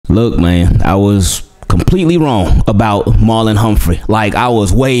Look, man, I was completely wrong about Marlon Humphrey. Like, I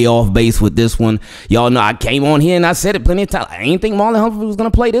was way off base with this one. Y'all know I came on here and I said it plenty of times. I didn't think Marlon Humphrey was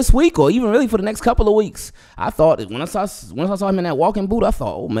going to play this week or even really for the next couple of weeks. I thought when I saw him in that walking boot, I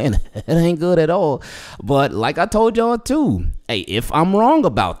thought, oh, man, it ain't good at all. But like I told y'all, too, hey, if I'm wrong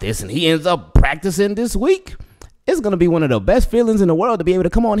about this and he ends up practicing this week, it's going to be one of the best feelings in the world to be able to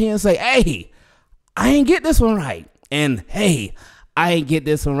come on here and say, hey, I ain't get this one right. And, hey, I ain't get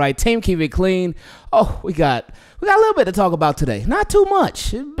this one right. Team, keep it clean. Oh, we got a little bit to talk about today. Not too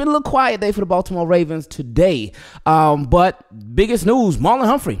much. It's been a little quiet day for the Baltimore Ravens today. But biggest news, Marlon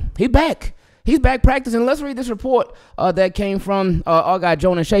Humphrey, he's back. He's back practicing. Let's read this report that came from our guy,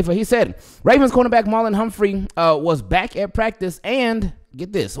 Jonah Schaefer. He said, Ravens cornerback Marlon Humphrey was back at practice. And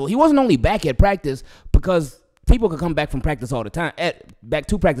get this. So he wasn't only back at practice because people could come back from practice all the time, back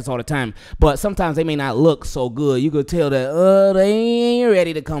to practice all the time, but sometimes they may not look so good. You could tell that they ain't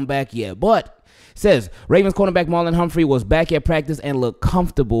ready to come back yet. But it says Ravens cornerback Marlon Humphrey was back at practice and looked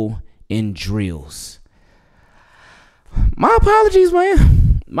comfortable in drills. My apologies,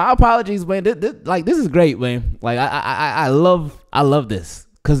 man. My apologies, man. This is great, man. Like I love this.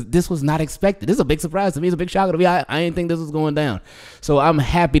 Because this was not expected. This is a big surprise to me. It's a big shocker to me. I didn't think this was going down. So I'm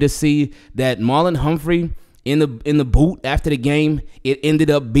happy to see that Marlon Humphrey in the boot after the game, it ended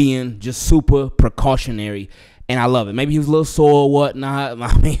up being just super precautionary, and I love it. Maybe he was a little sore or whatnot.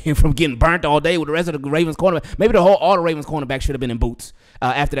 I mean, from getting burnt all day with the rest of the Ravens cornerback. Maybe all the Ravens cornerbacks should have been in boots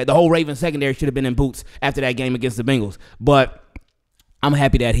after that. The whole Ravens secondary should have been in boots after that game against the Bengals. But I'm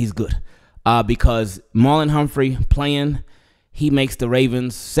happy that he's good because Marlon Humphrey playing, he makes the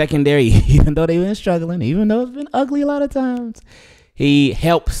Ravens secondary, even though they've been struggling, even though it's been ugly a lot of times, he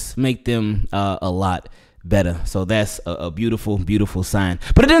helps make them a lot better. So that's a beautiful, beautiful sign.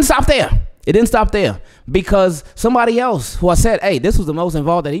 But it didn't stop there. It didn't stop there because somebody else who I said, hey, this was the most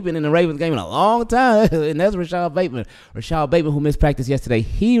involved that he's been in the Ravens game in a long time, and that's Rashad Bateman. Rashad Bateman, who missed practice yesterday,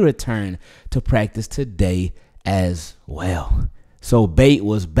 he returned to practice today as well. So Bate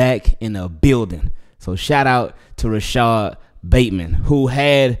was back in the building. So shout out to Rashad Bateman, who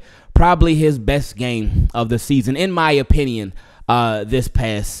had probably his best game of the season, in my opinion, this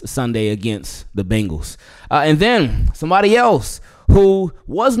past Sunday against the Bengals. And then somebody else who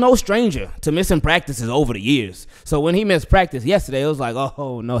was no stranger to missing practices over the years. So when he missed practice yesterday, it was like,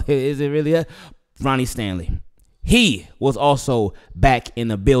 oh, no, is it really? Ronnie Stanley. He was also back in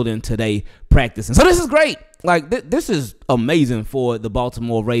the building today practicing. So this is great. Like, this is amazing for the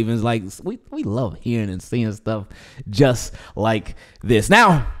Baltimore Ravens. Like, we love hearing and seeing stuff just like this.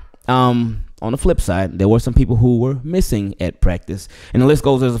 Now, on the flip side, there were some people who were missing at practice. And the list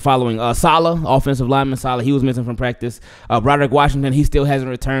goes as the following. Saleh, offensive lineman Saleh, he was missing from practice. Broderick Washington, he still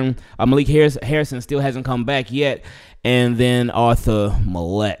hasn't returned. Malik Harrison still hasn't come back yet. And then Arthur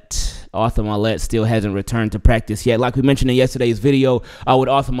Mallett. Arthur Mallett still hasn't returned to practice yet. Like we mentioned in yesterday's video with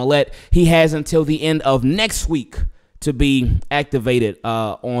Arthur Mallett, he has until the end of next week to be activated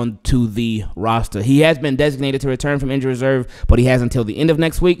onto the roster. He has been designated to return from injury reserve, but he has until the end of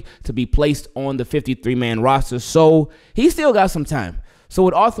next week to be placed on the 53-man roster. So he still got some time. So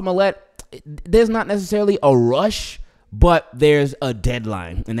with Arthur Mallett, there's not necessarily a rush, but there's a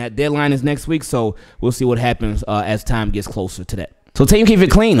deadline, and that deadline is next week. So we'll see what happens as time gets closer to that. So team, keep it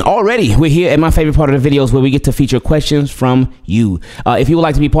clean. Already, we're here at my favorite part of the videos where we get to feature questions from you. If you would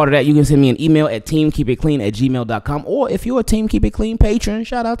like to be part of that, you can send me an email at teamkeepitclean@gmail.com. Or if you're a Team Keep It Clean patron,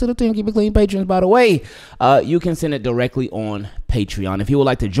 shout out to the Team Keep It Clean patrons, by the way, you can send it directly on Patreon. If you would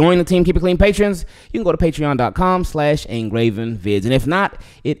like to join the Team Keep It Clean patrons, you can go to patreon.com/Ingravenvids. And if not,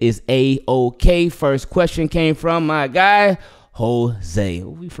 it is A-OK. First question came from my guy, Jose.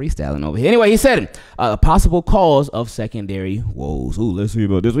 We freestyling over here. Anyway, he said a possible cause of secondary woes. Ooh, let's see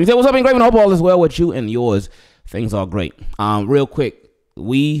about this. He said, what's up, Ingraven? Hope all is well with you and yours. Things are great. Real quick,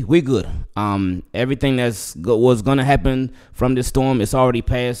 we good. Everything was gonna happen from this storm, it's already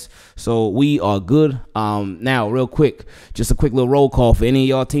passed, so we are good. Now, real quick, just a quick little roll call for any of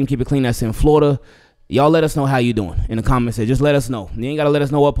y'all Team Keep It Clean that's in Florida. Y'all let us know how you doing in the comments. Just let us know. You ain't got to let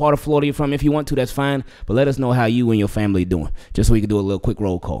us know what part of Florida you're from. If you want to, that's fine. But let us know how you and your family doing, just so we can do a little quick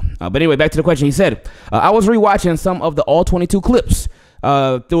roll call. But anyway, back to the question. He said, I was rewatching some of the All 22 clips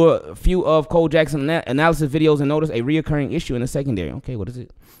through a few of Cole Jackson analysis videos and noticed a reoccurring issue in the secondary. Okay, what is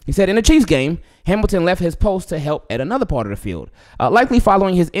it? He said, in the Chiefs game, Hamilton left his post to help at another part of the field, likely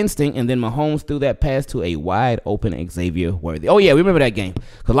following his instinct, and then Mahomes threw that pass to a wide-open Xavier Worthy. Oh, yeah, we remember that game,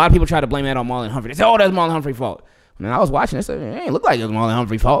 because a lot of people try to blame that on Marlon Humphrey. They say, oh, that's Marlon Humphrey's fault. And I was watching. I said, it ain't look like it was Marlon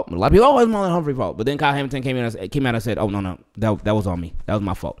Humphrey's fault. But a lot of people, oh, it's Marlon Humphrey's fault. But then Kyle Hamilton came out and said, oh, no, that was on me. That was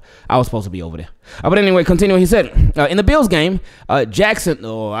my fault. I was supposed to be over there. But anyway, continuing, he said, in the Bills game, Jackson,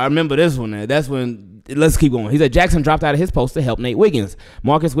 I remember this one. That's when, let's keep going. He said, Jackson dropped out of his post to help Nate Wiggins.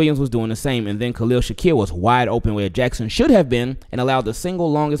 Marcus Williams was doing the same. And then Khalil Shakir was wide open where Jackson should have been and allowed the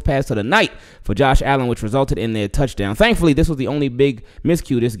single longest pass of the night for Josh Allen, which resulted in their touchdown. Thankfully, this was the only big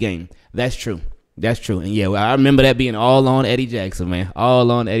miscue this game. That's true. That's true. And yeah, I remember that being all on Eddie Jackson, man. All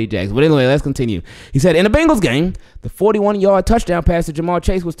on Eddie Jackson. But anyway, let's continue. He said, in the Bengals game, the 41-yard touchdown pass to Jamar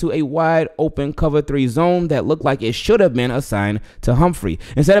Chase was to a wide open cover 3 zone that looked like it should have been assigned to Humphrey.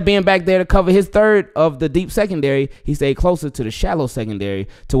 Instead of being back there to cover his third of the deep secondary, he stayed closer to the shallow secondary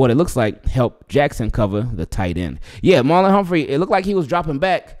to what it looks like helped Jackson cover the tight end. Yeah, Marlon Humphrey, it looked like he was dropping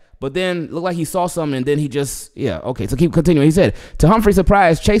back, but then looked like he saw something, and then he just, okay, so keep continuing. He said, to Humphrey's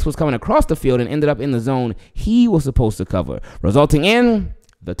surprise, Chase was coming across the field and ended up in the zone he was supposed to cover, resulting in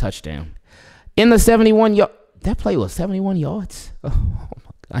the touchdown. In the 71-yard, that play was 71 yards? Oh, my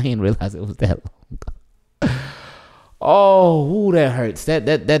God, I didn't realize it was that long. Oh, ooh, that hurts.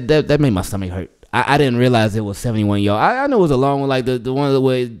 That made my stomach hurt. I didn't realize it was 71 yards. I know it was a long one, like the one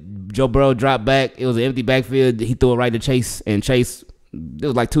where Joe Burrow dropped back. It was an empty backfield. He threw it right to Chase, and Chase, there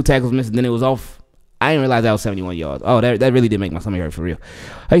was like 2 tackles missing, then it was off. I didn't realize that was 71 yards. Oh, that really did make my stomach hurt for real.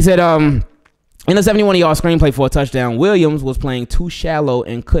 He said, in the 71-yard screenplay for a touchdown, Williams was playing too shallow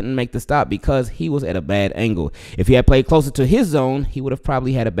and couldn't make the stop because he was at a bad angle. If he had played closer to his zone, he would have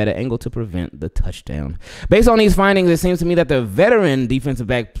probably had a better angle to prevent the touchdown. Based on these findings, it seems to me that the veteran defensive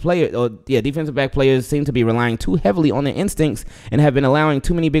back players seem to be relying too heavily on their instincts and have been allowing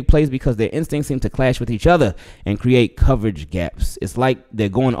too many big plays because their instincts seem to clash with each other and create coverage gaps. It's like they're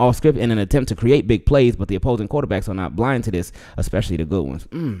going off script in an attempt to create big plays, but the opposing quarterbacks are not blind to this, especially the good ones.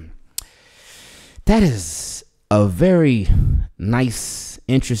 That is a very nice,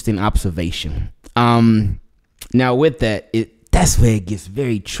 interesting observation. Now with that, that's where it gets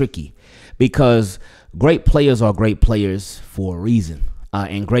very tricky because great players are great players for a reason.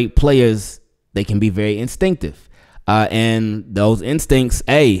 And great players, they can be very instinctive. And those instincts,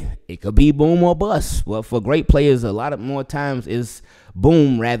 it could be boom or bust. Well, for great players, a lot of more times is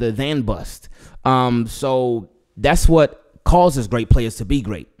boom rather than bust. So that's what causes great players to be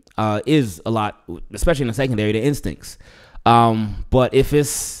great. Is a lot, especially in the secondary, the instincts. But if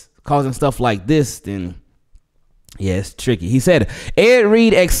it's causing stuff like this, then yeah, it's tricky. He said, Ed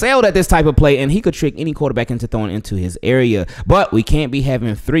Reed excelled at this type of play, and he could trick any quarterback into throwing into his area. But we can't be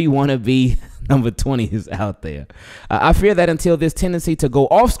having 3 wannabe number 20s out there. I fear that until this tendency to go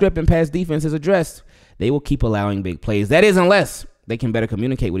off script and pass defense is addressed, they will keep allowing big plays. That is, unless they can better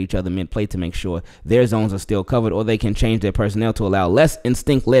communicate with each other mid-play to make sure their zones are still covered, or they can change their personnel to allow less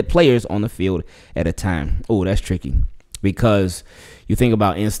instinct-led players on the field at a time. Oh, that's tricky because you think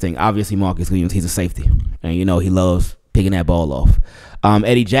about instinct. Obviously, Marcus Williams, he's a safety, and he loves picking that ball off.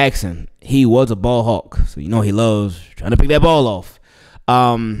 Eddie Jackson, he was a ball hawk, so he loves trying to pick that ball off.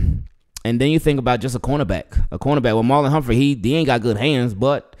 And then you think about just a cornerback. Well, Marlon Humphrey, he ain't got good hands,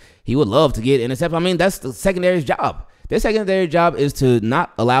 but he would love to get intercepted. I mean, that's the secondary's job. Their secondary job is to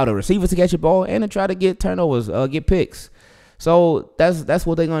not allow the receivers to catch the ball and to try to get turnovers, get picks. So that's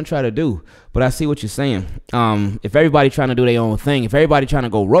what they're going to try to do. But I see what you're saying. If everybody trying to do their own thing, if everybody trying to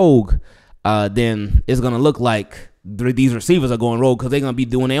go rogue, then it's going to look like these receivers are going rogue because they're going to be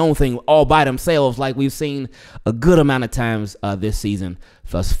doing their own thing all by themselves like we've seen a good amount of times this season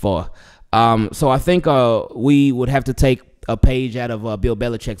thus far. So I think we would have to take a page out of Bill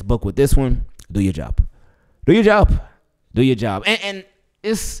Belichick's book with this one. Do your job. Do your job. Do your job. And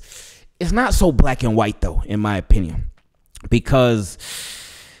it's not so black and white, though, in my opinion, because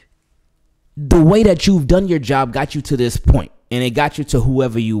the way that you've done your job got you to this point, and it got you to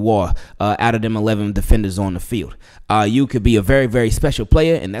whoever you are out of them 11 defenders on the field. You could be a very, very special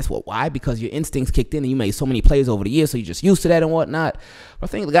player, and that's why? Because your instincts kicked in, and you made so many plays over the years, so you're just used to that and whatnot. I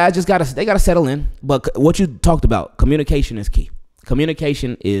think the guys they got to settle in. But what you talked about, communication is key.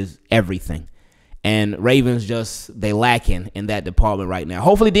 Communication is everything. And Ravens they lacking in that department right now.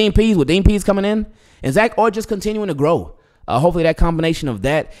 Hopefully Dean Pease coming in, and Zach Orr just continuing to grow. Hopefully that combination of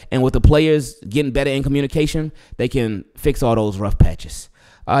that and with the players getting better in communication, they can fix all those rough patches.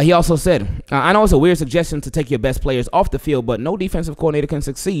 He also said, I know it's a weird suggestion to take your best players off the field, but no defensive coordinator can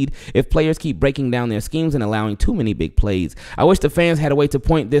succeed if players keep breaking down their schemes and allowing too many big plays. I wish the fans had a way to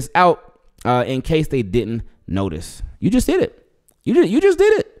point this out in case they didn't notice. You just did it. You just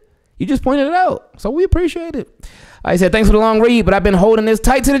did it. You just pointed it out, so we appreciate it. I said, thanks for the long read, but I've been holding this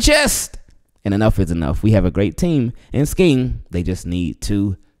tight to the chest. And enough is enough. We have a great team and scheme. They just need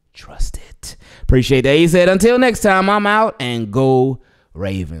to trust it. Appreciate that. He said, until next time, I'm out, and go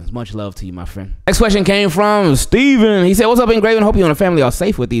Ravens. Much love to you, my friend. Next question came from Steven. He said, what's up, Ingraven? Hope you and the family are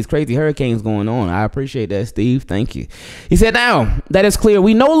safe with these crazy hurricanes going on. I appreciate that, Steve. Thank you. He said, now that it's clear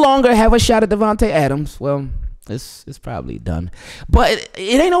we no longer have a shot at Davante Adams. Well, it's probably done, but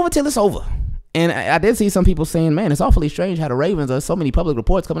it ain't over till it's over. And I did see some people saying, man, it's awfully strange how the Ravens, there's so many public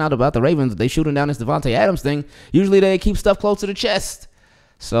reports coming out about the Ravens, they shooting down this Davante Adams thing. Usually they keep stuff close to the chest.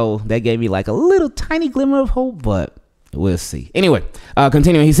 So that gave me like a little tiny glimmer of hope, but we'll see. Anyway,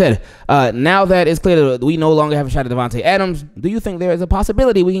 continuing, he said, now that it's clear that we no longer have a shot at Davante Adams, do you think there is a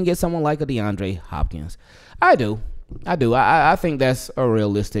possibility we can get someone like a DeAndre Hopkins? I do. I think that's a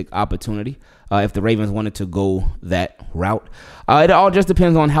realistic opportunity if the Ravens wanted to go that route. It all just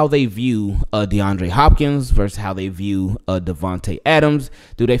depends on how they view DeAndre Hopkins versus how they view Davante Adams.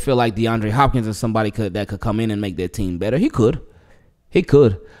 Do they feel like DeAndre Hopkins is somebody that could come in and make their team better? He could.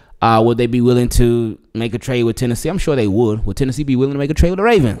 Would they be willing to make a trade with Tennessee? I'm sure they would. Would Tennessee be willing to make a trade with the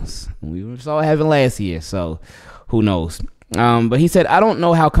Ravens? We saw it happen last year, so who knows? But he said, I don't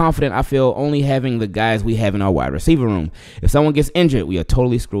know how confident I feel only having the guys we have in our wide receiver room. If someone gets injured, we are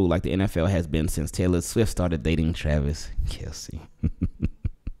totally screwed like the NFL has been since Taylor Swift started dating Travis Kelce.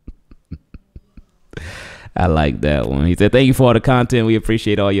 I like that one. He said, thank you for all the content. We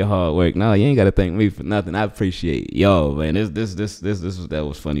appreciate all your hard work. No, you ain't got to thank me for nothing. I appreciate y'all, man. That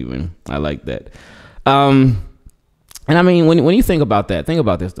was funny, man. I like that. And I mean, when you think about that, think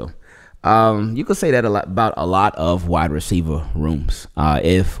about this, though. You could say that about a lot of wide receiver rooms.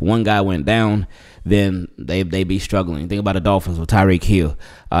 If one guy went down, then they be struggling. Think about the Dolphins with Tyreek Hill.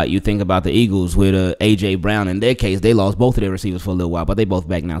 You think about the Eagles with A.J. Brown. In their case, they lost both of their receivers for a little while, but they both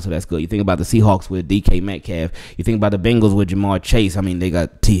back now, so that's good. You think about the Seahawks with D.K. Metcalf. You think about the Bengals with Jamar Chase. I mean, they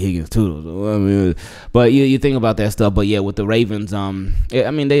got T. Higgins too. But you think about that stuff. But yeah, with the Ravens, I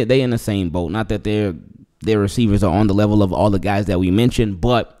mean, they in the same boat. Not that their receivers are on the level of all the guys that we mentioned,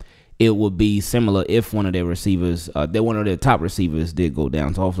 but it would be similar if one of their receivers, one of their top receivers did go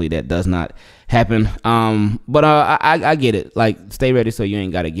down. So hopefully that does not happen. But I get it. Like, stay ready so you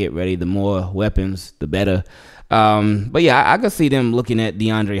ain't got to get ready. The more weapons, the better. But yeah, I could see them looking at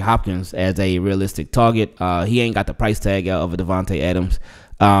DeAndre Hopkins as a realistic target. He ain't got the price tag out of a Davante Adams.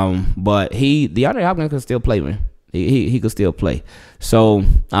 But DeAndre Hopkins could still play, man. He could still play. So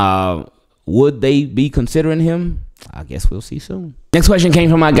would they be considering him? I guess we'll see soon. Next question came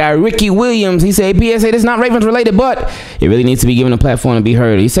from my guy, Ricky Williams. He said, PSA, this is not Ravens related, but it really needs to be given a platform to be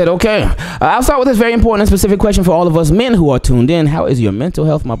heard. He said, okay, I'll start with this very important and specific question for all of us men who are tuned in. How is your mental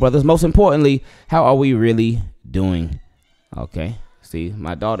health, my brothers? Most importantly, how are we really doing? Okay. See,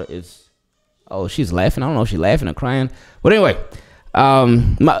 my daughter is, she's laughing. I don't know if she's laughing or crying. But anyway,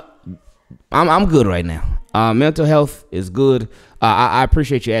 I'm good right now. Mental health is good. I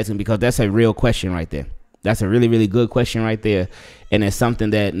appreciate you asking because that's a real question right there. That's a really, really good question right there, and it's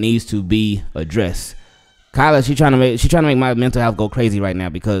something that needs to be addressed. Kyla, she's trying to make my mental health go crazy right now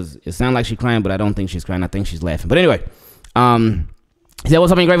because it sounds like she's crying, but I don't think she's crying. I think she's laughing. But anyway, he said,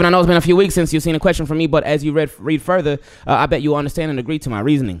 what's up, Ingraven? I know it's been a few weeks since you've seen a question from me, but as you read further, I bet you understand and agree to my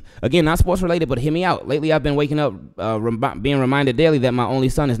reasoning. Again, not sports related, but hear me out. Lately, I've been waking up being reminded daily that my only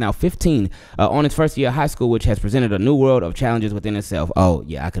son is now 15 on his first year of high school, which has presented a new world of challenges within itself. Oh,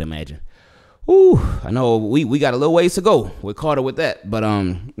 yeah, I could imagine. Ooh, I know we got a little ways to go with Carter with that, but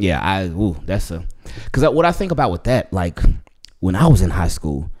because what I think about with that, like when I was in high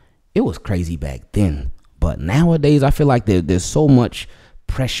school, it was crazy back then, but nowadays I feel like there's so much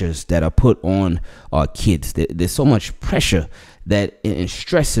pressures that are put on our kids. There's so much pressure and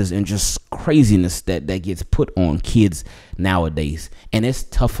stresses and just craziness that gets put on kids nowadays, and it's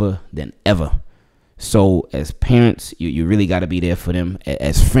tougher than ever. So as parents, you really got to be there for them.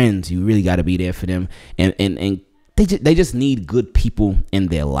 As friends, you really got to be there for them. And they just need good people in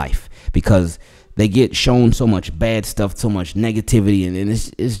their life because they get shown so much bad stuff, so much negativity, and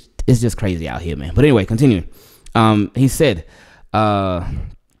it's just crazy out here, man. But anyway, continuing. He said,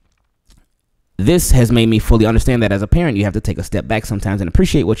 this has made me fully understand that as a parent, you have to take a step back sometimes and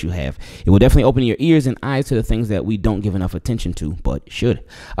appreciate what you have. It will definitely open your ears and eyes to the things that we don't give enough attention to, but should.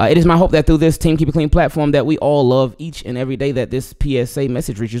 It is my hope that through this Team Keep It Clean platform that we all love each and every day, that this PSA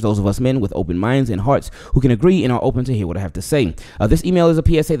message reaches those of us men with open minds and hearts who can agree and are open to hear what I have to say. This email is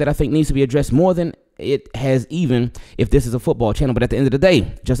a PSA that I think needs to be addressed more than it has, even if this is a football channel. But at the end of the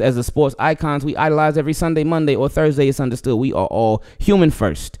day, just as the sports icons we idolize every Sunday, Monday, or Thursday, it's understood we are all human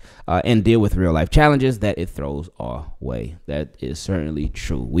first, and deal with real life challenges that it throws our way. That is certainly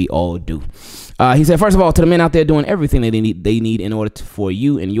true. We all do. He said, first of all, to the men out there doing everything that they need in order for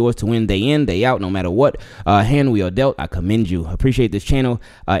you and yours to win day in, day out, no matter what hand we are dealt, I commend you. Appreciate this channel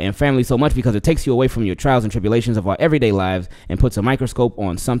and family so much, because it takes you away from your trials and tribulations of our everyday lives and puts a microscope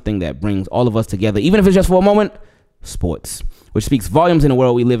on something that brings all of us together, even if it's just for a moment: sports, which speaks volumes in the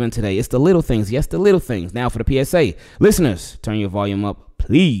world we live in today. It's the little things. Yes, the little things. Now for the PSA. Listeners, turn your volume up,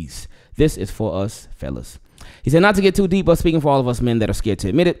 please. This is for us fellas. He said, not to get too deep, but speaking for all of us men that are scared to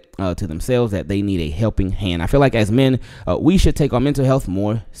admit it to themselves that they need a helping hand. I feel like as men, we should take our mental health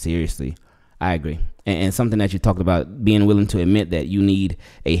more seriously. I agree. And something that you talked about, being willing to admit that you need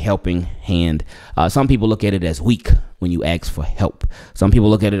a helping hand. Some people look at it as weak when you ask for help. Some people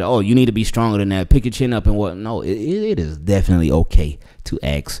look at it, oh, you need to be stronger than that. Pick your chin up and what? No, it is definitely okay to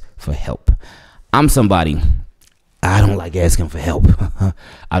ask for help. I'm somebody, I don't like asking for help.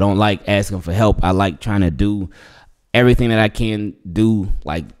 I don't like asking for help. I like trying to do everything that I can do,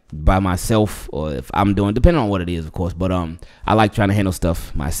 like by myself, or if I'm doing, depending on what it is, of course. But I like trying to handle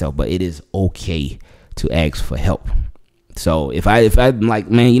stuff myself. But it is okay to ask for help. So if I'm like,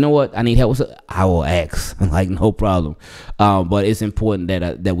 man, you know what, I need help, I will ask, like, no problem. But it's important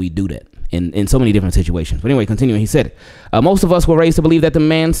that we do that in so many different situations. But anyway, continuing, he said, most of us were raised to believe that the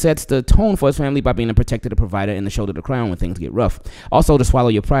man sets the tone for his family by being a protector, a provider, and the shoulder to cry on when things get rough. Also, to swallow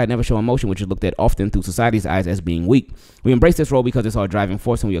your pride, never show emotion, which is looked at often through society's eyes as being weak. We embrace this role because it's our driving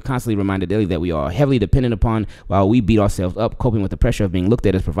force, and we are constantly reminded daily that we are heavily dependent upon, while we beat ourselves up, coping with the pressure of being looked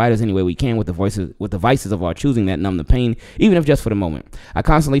at as providers any way we can, with the vices of our choosing that numb the pain, even if just for the moment. I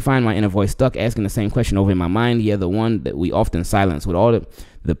constantly find my inner voice stuck, asking the same question over in my mind, the one that we often silence. With all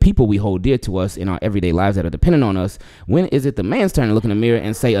the people we hold dear to us in our everyday lives that are dependent on us, when is it the man's turn to look in the mirror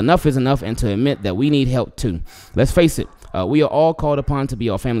and say enough is enough, and to admit that we need help too? Let's face it, we are all called upon to be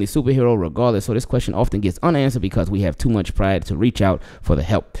our family superhero regardless, so this question often gets unanswered because we have too much pride to reach out for the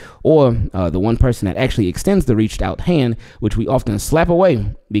help, or the one person that actually extends the reached out hand, which we often slap away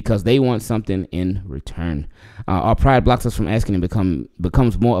because they want something in return. Our pride blocks us from asking and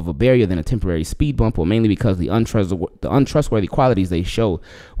becomes more of a barrier than a temporary speed bump, or mainly because the untrustworthy qualities they show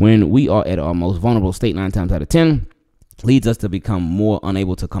when we are at our most vulnerable state 9 times out of 10 leads us to become more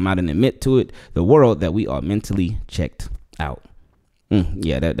unable to come out and admit to the world that we are mentally checked out.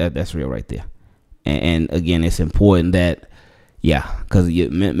 Yeah, that's real right there. And again, it's important that, because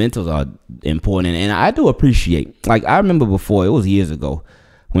mentals are important. And I do appreciate, like, I remember before, it was years ago,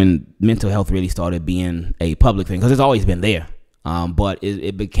 when mental health really started being a public thing, because it's always been there, but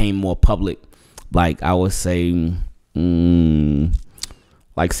it became more public, like I would say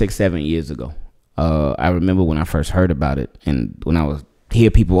like 6-7 years ago. I remember when I first heard about it, and when I was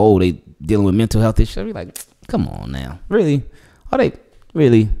hear people, they dealing with mental health issues, I'd be like, come on now, really? Are they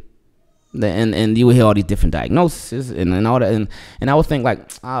really? And you would hear all these different diagnoses and all that, and I would think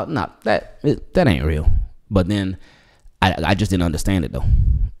like, no, that ain't real. But then I just didn't understand it though.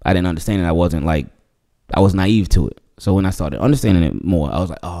 I didn't understand it. I was naive to it. So when I started understanding it more, I was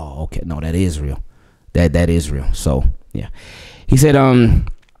like, oh, okay, no, that is real. That is real. So yeah. He said,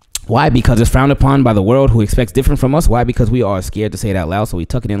 why? Because it's frowned upon by the world, who expects different from us. Why? Because we are scared to say it out loud, so we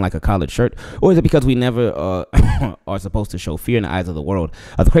tuck it in like a collared shirt. Or is it because we never are supposed to show fear in the eyes of the world?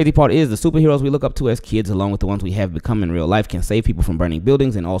 The crazy part is the superheroes we look up to as kids, along with the ones we have become in real life, can save people from burning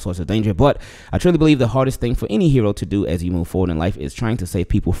buildings and all sorts of danger. But I truly believe the hardest thing for any hero to do as you move forward in life is trying to save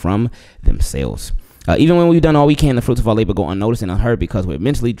people from themselves. Even when we've done all we can, the fruits of our labor go unnoticed and unheard because we're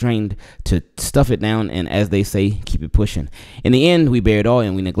mentally trained to stuff it down and, as they say, keep it pushing. In the end, we bear it all,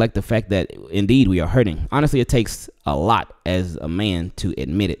 and we neglect the fact that, indeed, we are hurting. Honestly, it takes a lot as a man to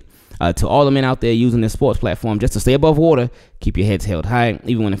admit it. To all the men out there using this sports platform just to stay above water, keep your heads held high,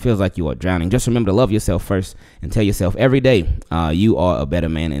 even when it feels like you are drowning. Just remember to love yourself first and tell yourself every day you are a better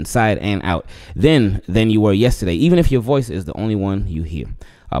man inside and out than you were yesterday, even if your voice is the only one you hear.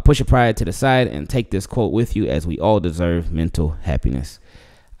 Push your pride to the side and take this quote with you, as we all deserve mental happiness.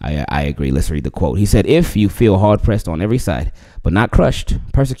 I agree. Let's read the quote. He said, if you feel hard pressed on every side, but not crushed,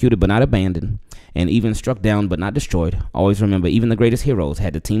 persecuted but not abandoned, and even struck down but not destroyed, always remember even the greatest heroes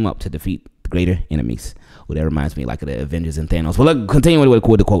had to team up to defeat the greater enemies. Well, that reminds me like of the Avengers and Thanos. Well, look, continuing with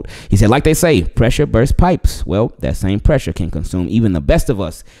the quote. He said, like they say, pressure bursts pipes. Well, that same pressure can consume even the best of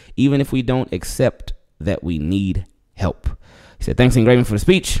us, even if we don't accept that we need help. He said, thanks, Ingraven, for the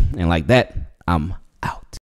speech. And like that, I'm